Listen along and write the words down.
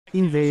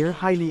In their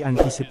highly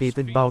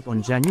anticipated bout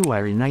on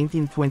January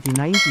 19,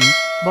 2019,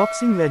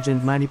 boxing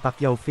legend Manny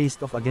Pacquiao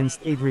faced off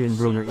against Adrien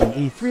Broner in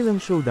a thrilling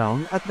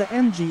showdown at the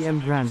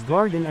MGM Grand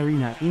Garden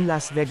Arena in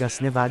Las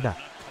Vegas, Nevada.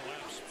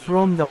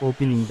 From the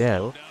opening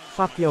bell,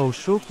 Pacquiao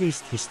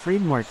showcased his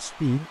trademark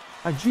speed,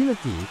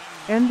 agility,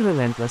 and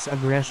relentless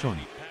aggression.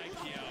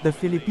 The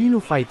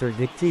Filipino fighter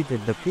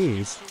dictated the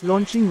pace,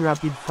 launching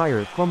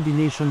rapid-fire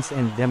combinations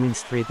and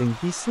demonstrating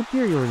his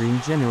superior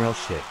ring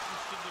generalship.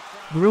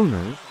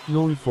 Broner,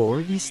 known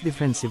for his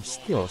defensive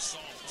skills,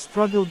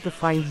 struggled to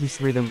find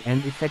his rhythm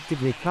and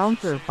effectively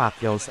counter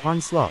Pacquiao's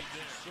onslaught.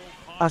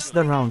 As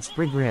the rounds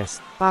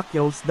progressed,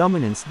 Pacquiao's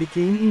dominance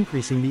became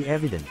increasingly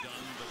evident.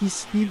 His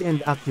speed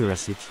and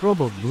accuracy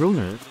troubled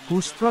Broner, who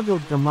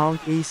struggled to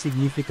mount a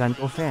significant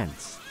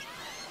offense.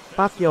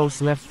 Pacquiao's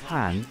left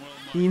hand,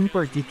 in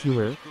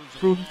particular,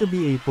 proved to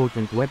be a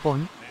potent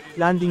weapon,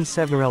 landing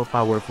several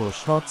powerful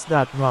shots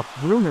that rocked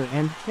Broner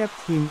and kept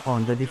him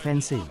on the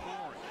defensive.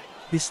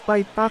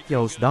 Despite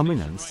Pacquiao's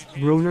dominance,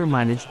 Broner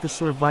managed to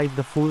survive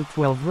the full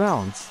 12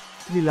 rounds,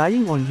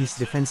 relying on his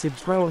defensive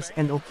prowess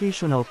and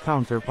occasional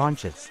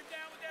counter-punches.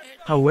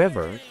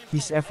 However,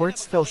 his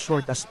efforts fell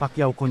short as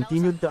Pacquiao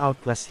continued to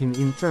outclass him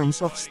in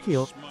terms of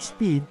skill,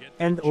 speed,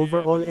 and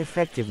overall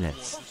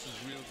effectiveness.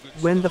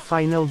 When the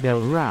final bell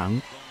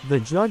rang,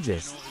 the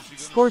judges'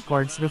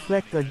 scorecards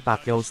reflected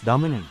Pacquiao's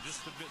dominance.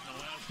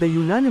 The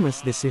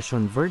unanimous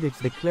decision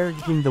verdict declared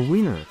him the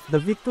winner. The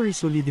victory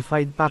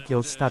solidified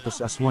Pacquiao's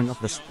status as one of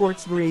the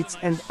sport's greats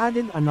and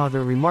added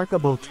another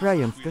remarkable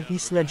triumph to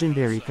his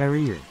legendary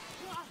career.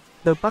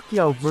 The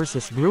Pacquiao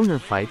vs. Broner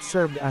fight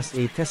served as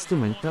a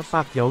testament to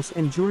Pacquiao's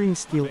enduring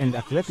skill and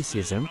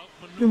athleticism,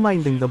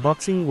 reminding the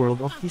boxing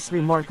world of his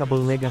remarkable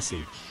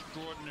legacy.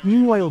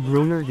 Meanwhile,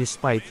 Broner,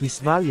 despite his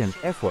valiant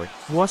effort,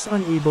 was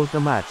unable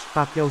to match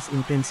Pacquiao's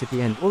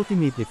intensity and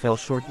ultimately fell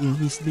short in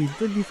his bid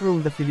to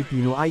dethrone the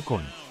Filipino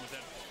icon.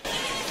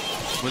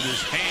 With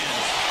his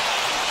hands,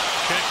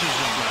 catches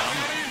him down.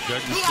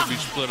 Judges could be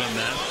split on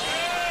that.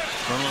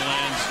 Broner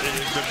lands.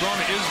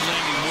 Broner is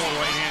landing more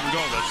right-hand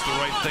go. That's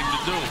the right thing to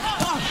do.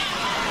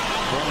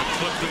 Broner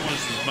clipped him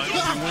as Manny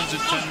wins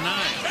at 10-9.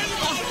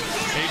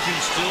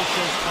 Adrien still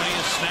shows plenty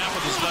of snap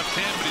with his left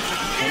hand, but he's a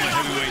former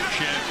heavyweight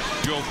champ,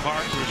 Joe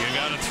Parker. You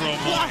got to throw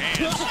more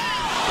hands. The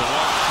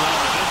walk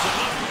Broner is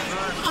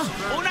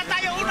enough. Una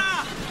tayo,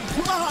 una!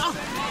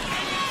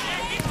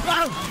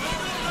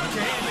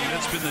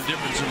 That's been the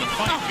difference in the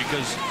fight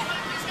because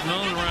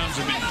none of the rounds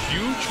have been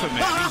huge for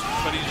Manny,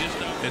 but he's just,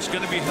 it's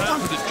going to be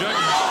hard for the judges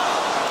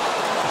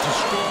to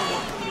score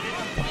one.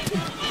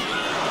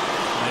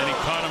 And he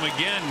caught him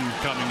again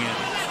coming in.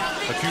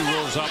 A few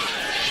rows up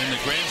in the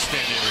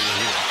grandstand area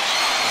here.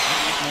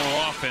 Get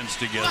more offense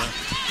together.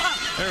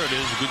 There it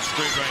is, a good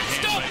straight right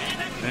hand.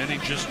 Manny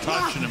just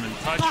touching him and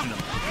touching him.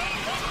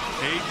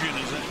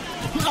 Adrien is in.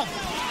 He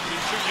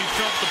certainly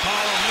felt the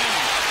power of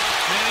Manny.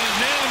 Manny's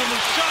nailing him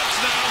with shots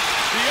now.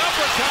 The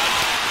uppercut.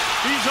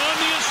 He's on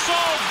the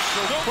assault. So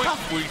quick,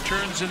 he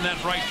turns in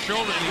that right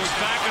shoulder and he's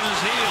back on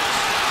his heels.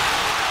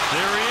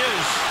 There he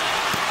is.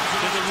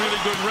 It's a really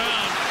good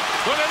round.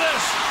 Look at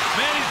this.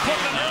 Manny's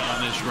putting it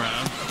on this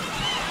round.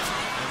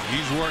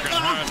 He's working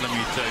hard, let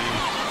me tell you.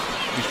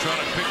 He's trying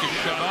to pick a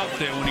shot out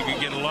there when he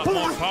can get a lot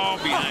more power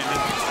behind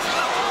it.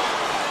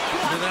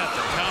 Look at that.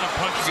 The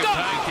counter-punching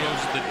attack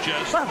goes to the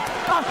chest and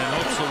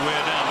hopes to wear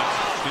down.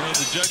 You know,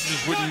 the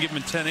judges wouldn't give him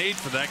 10-8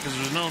 for that because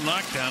there's no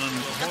knockdown on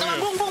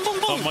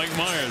Mike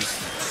Myers.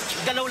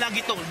 Galaw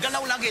lagi to.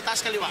 Galaw lagi. Taas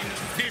kaliwa.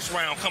 This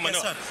round coming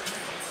up.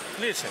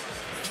 Listen,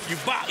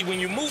 when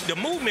you move, the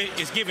movement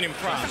is giving him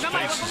problems.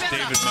 This is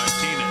David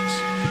Martinez.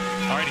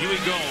 All right, here we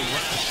go.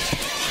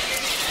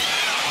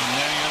 And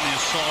Manny on the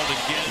assault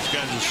again. These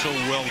guys are so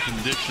well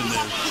conditioned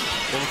there.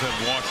 Both have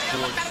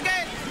washboards.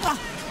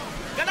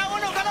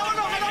 Galaw uno. A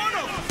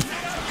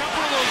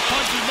couple of those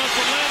punches must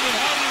have landed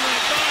harder than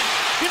he thought.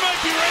 He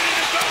might be ready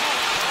to go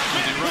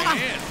with the right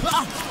hand.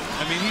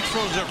 I mean, he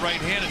throws that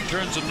right hand and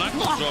turns the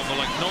knuckles over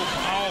like no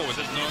power with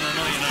it. No,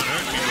 you're not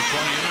hurting me,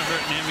 Broner. You're not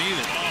hurting him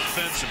either.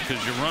 Offensive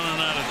because you're running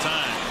out of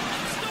time.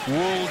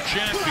 World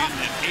champion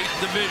in 8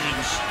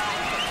 divisions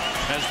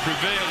has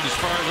prevailed as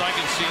far as I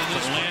can see in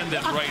this land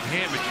that right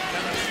hand. But you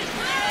gotta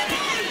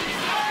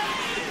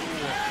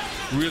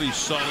really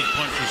solid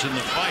punches in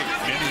the fight.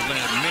 Manny's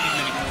landed many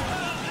more.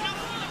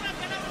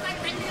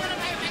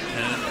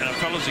 And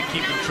fellas are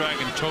keeping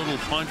track in total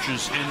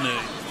punches in the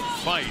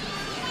fight.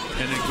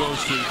 And it goes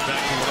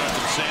back to what I've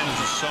been saying is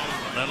a solid.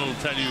 That'll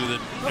tell you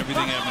that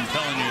everything I've been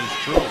telling you is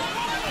true.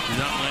 He's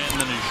not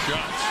landing his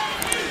shots.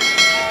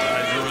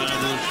 Guys around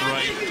to his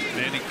right.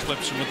 Manny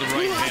clips him with the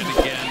right hand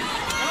again.